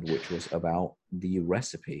that we had, which was about the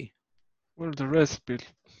recipe. Well, the recipe,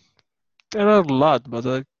 there are a lot, but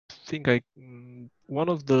I think one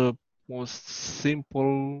of the most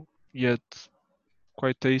simple yet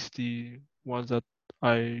quite tasty ones that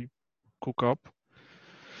I cook up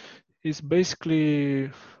is basically,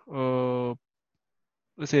 uh,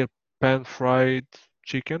 let's say, a pan-fried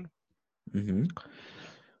chicken, Mm-hmm.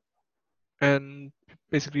 and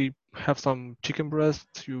basically have some chicken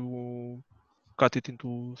breast. You cut it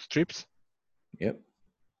into strips, Yep.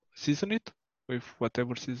 season it with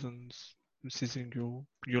whatever seasoning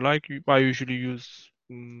you like. I usually use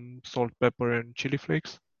salt, pepper, and chili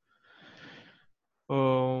flakes.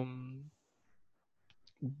 Um,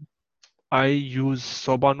 I use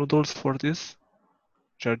soba noodles for this,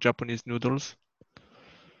 which are Japanese noodles,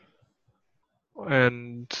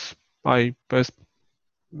 and I best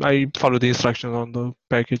I follow the instructions on the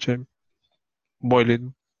package. I boil it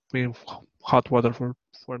in hot water for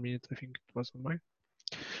 4 minutes. I think it was on mine.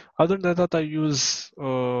 Other than that, I use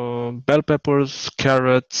bell peppers,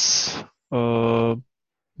 carrots, uh,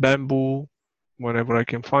 bamboo, whenever I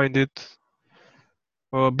can find it.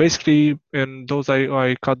 Basically, and those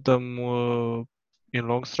I cut them in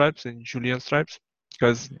long stripes, in julienne stripes,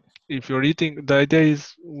 because if you're eating, the idea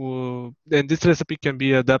is, and this recipe can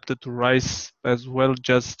be adapted to rice as well.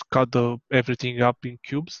 Just cut everything up in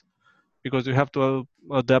cubes, because you have to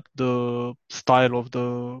adapt the style of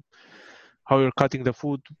the how you're cutting the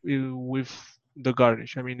food with the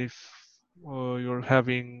garnish. I mean, if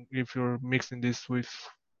you're mixing this with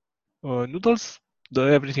noodles, the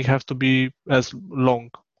everything has to be as long,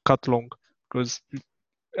 cut long, because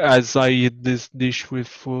as I eat this dish with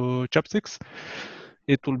chopsticks,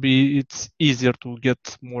 it's easier to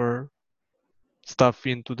get more stuff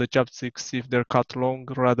into the chopsticks if they're cut long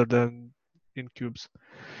rather than in cubes.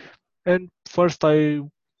 And first I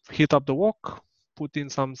heat up the wok, put in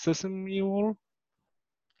some sesame oil,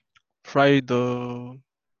 fry the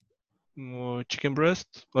chicken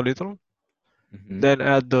breast a little, Mm-hmm. then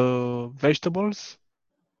add the vegetables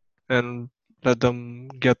and let them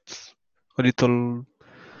get a little,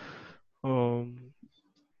 um,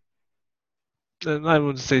 and I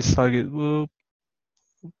would say soggy,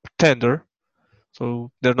 tender.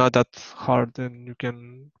 So they're not that hard, and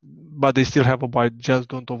but they still have a bite. Just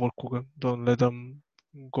don't overcook them. Don't let them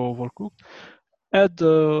go overcooked. Add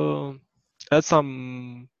add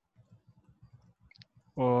some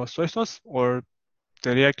soy sauce or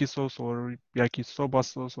teriyaki sauce or yakisoba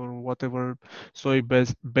sauce or whatever soy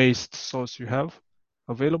based sauce you have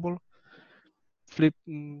available. Flip,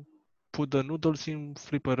 put the noodles in,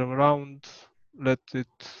 flip it around, let it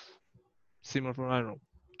simmer for, I don't know,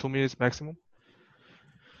 2 minutes maximum.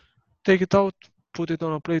 Take it out, put it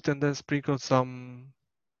on a plate, and then sprinkle some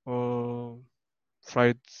uh,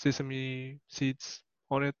 fried sesame seeds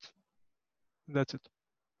on it. That's it.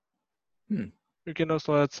 Hmm. You can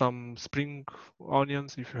also add some spring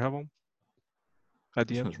onions if you have them at That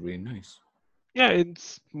the end. sounds really nice. Yeah,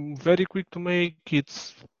 it's very quick to make.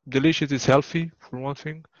 It's delicious. It's healthy for one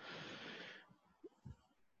thing,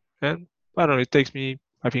 and I don't know. It takes me,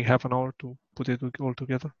 I think, half an hour to put it all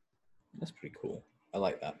together. That's pretty cool. I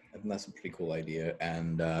like that. I think that's a pretty cool idea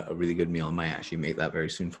and a really good meal. I might actually make that very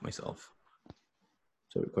soon for myself.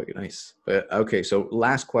 So quite nice. But okay, so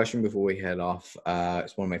last question before we head off.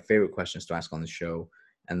 It's one of my favorite questions to ask on the show,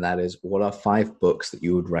 and that is, what are 5 books that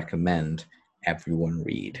you would recommend everyone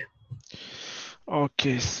read?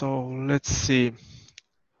 Okay, so let's see.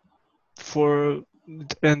 For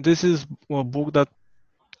and this is a book that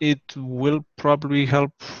it will probably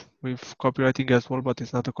help with copywriting as well, but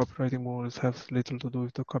it's not a copywriting book. It has little to do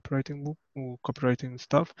with the copywriting book, or copywriting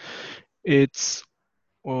stuff. It's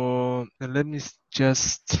and let me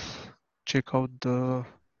just check out the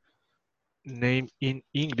name in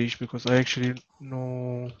English because I actually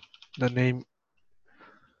know the name.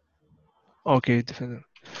 Okay, Defender.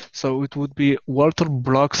 So it would be Walter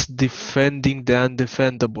Block's Defending the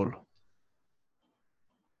Undefendable.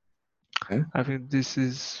 Okay. I think this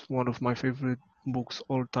is one of my favorite books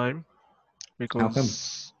all time How come?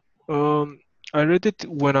 because I read it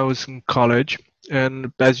when I was in college,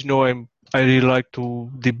 and as you know, I really like to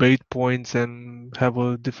debate points and have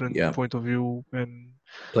a different Yeah. point of view, and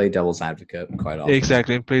Play devil's advocate quite often.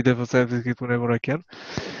 exactly, and play devil's advocate whenever I can.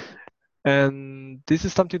 And this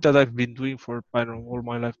is something that I've been doing for, I don't know, all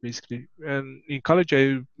my life basically. And in college,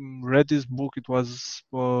 I read this book. It was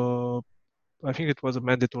I think it was a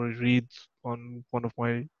mandatory read on one of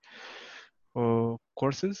my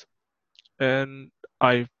courses, and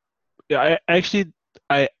I I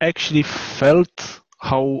actually felt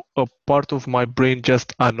how a part of my brain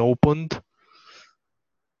just unopened,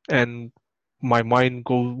 and my mind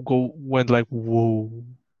go went like whoa.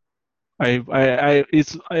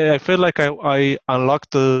 I felt like I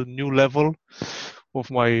unlocked a new level of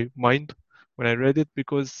my mind when I read it,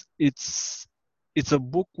 because it's a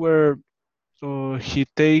book where he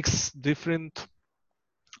takes different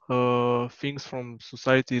things from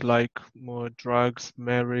society, like drugs,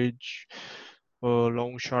 marriage,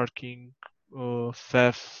 loan sharking,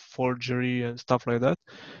 theft, forgery, and stuff like that.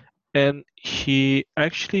 And he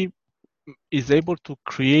actually is able to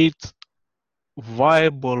create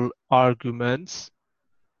viable arguments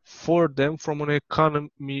for them from an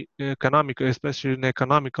economical, especially an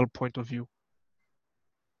economical point of view.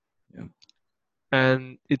 Yeah.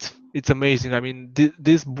 And it's amazing. I mean,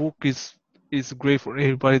 this book is great for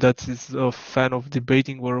anybody that is a fan of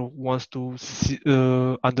debating or wants to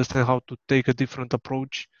understand how to take a different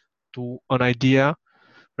approach to an idea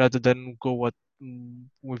rather than go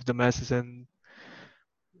with the masses and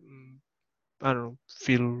mm, I don't know,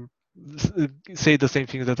 say the same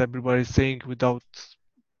thing that everybody is saying without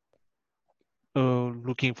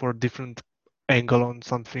looking for a different angle on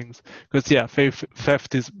some things. Because yeah,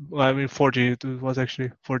 theft is, I mean, 4G, it was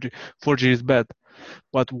actually 4G. 4G is bad,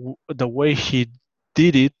 but the way he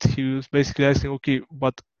did it, he was basically asking, okay,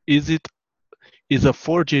 but is a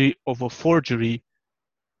forgery of a forgery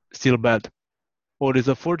still bad, or is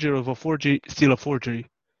a forgery of a forgery still a forgery?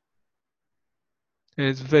 And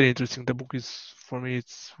it's very interesting. The book is, for me,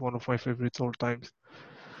 it's one of my favorites all times.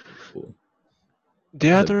 Cool. The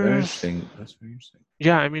That's a very others, interesting. That's very interesting.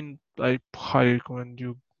 yeah, I mean, I highly recommend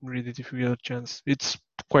you read it if you get a chance. It's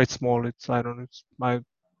quite small. It's, I don't know,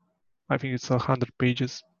 I think it's 100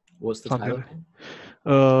 pages, What's the something title?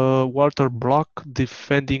 like. Walter Block,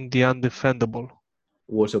 Defending the Undefendable.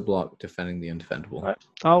 Water Block Defending the Undefendable.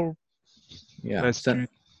 I'll Yeah. message you.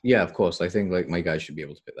 Yeah, of course. I think like my guys should be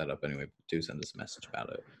able to pick that up anyway. Do send us a message about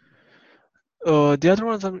it. The other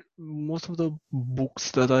ones, I mean, most of the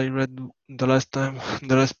books that I read the last time,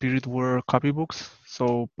 the last period, were copybooks.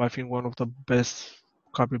 So I think one of the best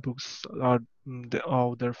copybooks are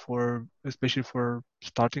out there for, especially for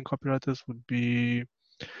starting copywriters, would be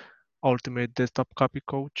Ultimate Desktop Copy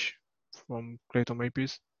Coach from Clayton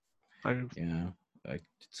Mapeis. Yeah,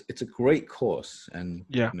 it's a great course, and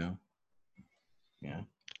Yeah. yeah.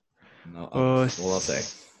 No, Uh, that's all I'll say.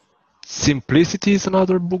 Simplicity is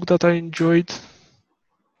another book that I enjoyed.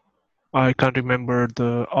 I can't remember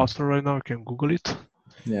the author right now. I can Google it.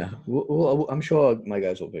 Yeah, I'm sure my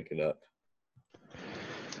guys will pick it up.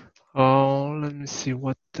 Let me see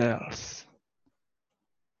what else.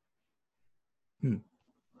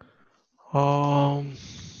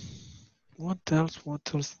 What else? What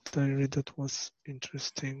else did I read that was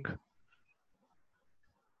interesting?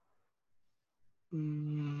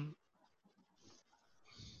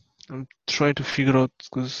 I'm trying to figure out,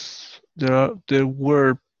 because there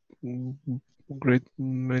were great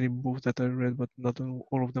many books that I read, but not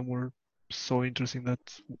all of them were so interesting that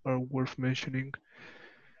are worth mentioning.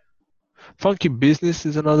 Funky Business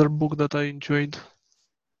is another book that I enjoyed.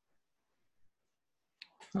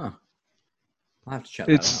 Huh. I'll have to check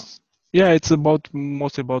that out. Yeah, it's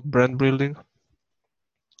mostly about brand building.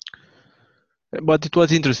 But it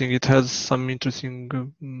was interesting. It has some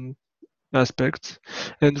interesting aspects.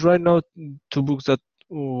 And right now, two books that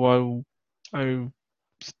I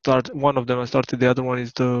start. One of them I started. The other one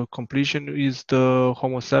is the completion. Is the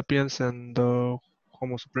Homo Sapiens and the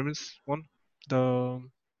Homo Supremus one.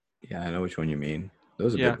 Yeah, I know which one you mean.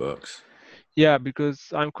 Those are Yeah, good books. yeah.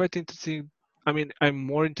 Because I'm quite interested. I mean, I'm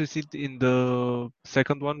more interested in the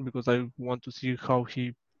second one because I want to see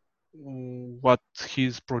what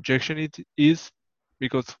his projection it is,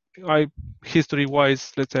 because history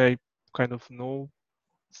wise, let's say, I kind of know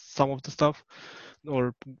some of the stuff,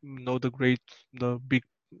 or know the big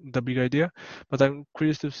idea, but I'm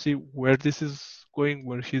curious to see where this is going,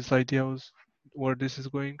 where this is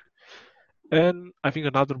going. And I think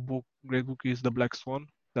another great book, is The Black Swan,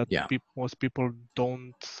 that Yeah. most people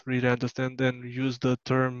don't really understand and use the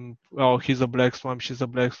term, oh, he's a black swan, she's a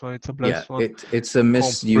black swan, it's a black swan. It's a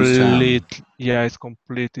misused term. Yeah, it's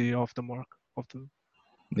completely off the mark.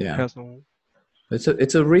 Yeah. Has no.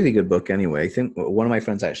 It's a really good book anyway. I think one of my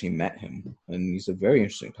friends actually met him, and he's a very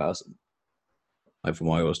interesting person. Like from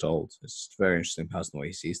what I was told, it's a very interesting person the way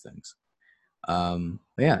he sees things.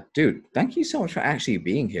 Yeah, dude, thank you so much for actually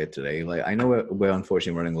being here today. Like, I know we're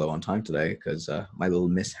unfortunately running low on time today because my little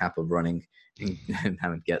mishap of running and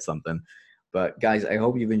having to get something. But guys, I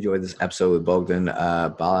hope you've enjoyed this episode with Bogdan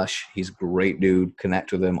Balash. He's a great dude.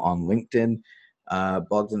 Connect with him on LinkedIn.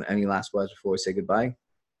 Bogdan, any last words before we say goodbye?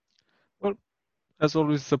 Well, as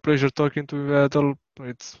always, it's a pleasure talking to you, Adel.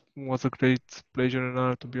 It was a great pleasure and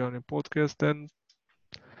honor to be on your podcast, and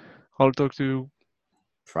I'll talk to you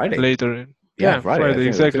Friday. later. Yeah, Friday. Friday, I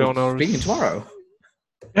exactly think on our. speaking tomorrow.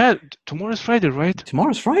 Yeah, tomorrow's Friday, right?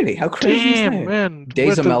 Tomorrow's Friday. How crazy is Damn, that? man, where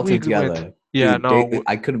Days are the melting week went? together. Yeah, Dude, no,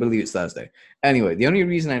 I couldn't believe it's Thursday. Anyway, the only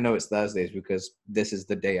reason I know it's Thursday is because this is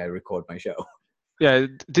the day I record my show. yeah,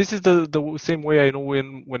 this is the same way I know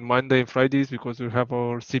when Monday and Fridays because we have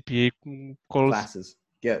our CPA calls. Classes.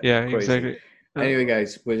 Yeah, Yeah, crazy. exactly. Anyway,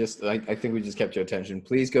 guys, I think we just kept your attention.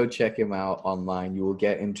 Please go check him out online. You will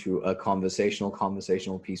get into a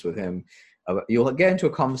conversational piece with him. You'll get into a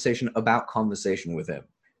conversation about conversation with him.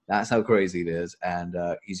 That's how crazy it is. And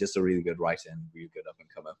he's just a really good writer and really good up and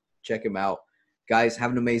comer. Check him out. Guys,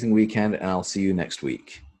 have an amazing weekend, and I'll see you next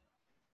week.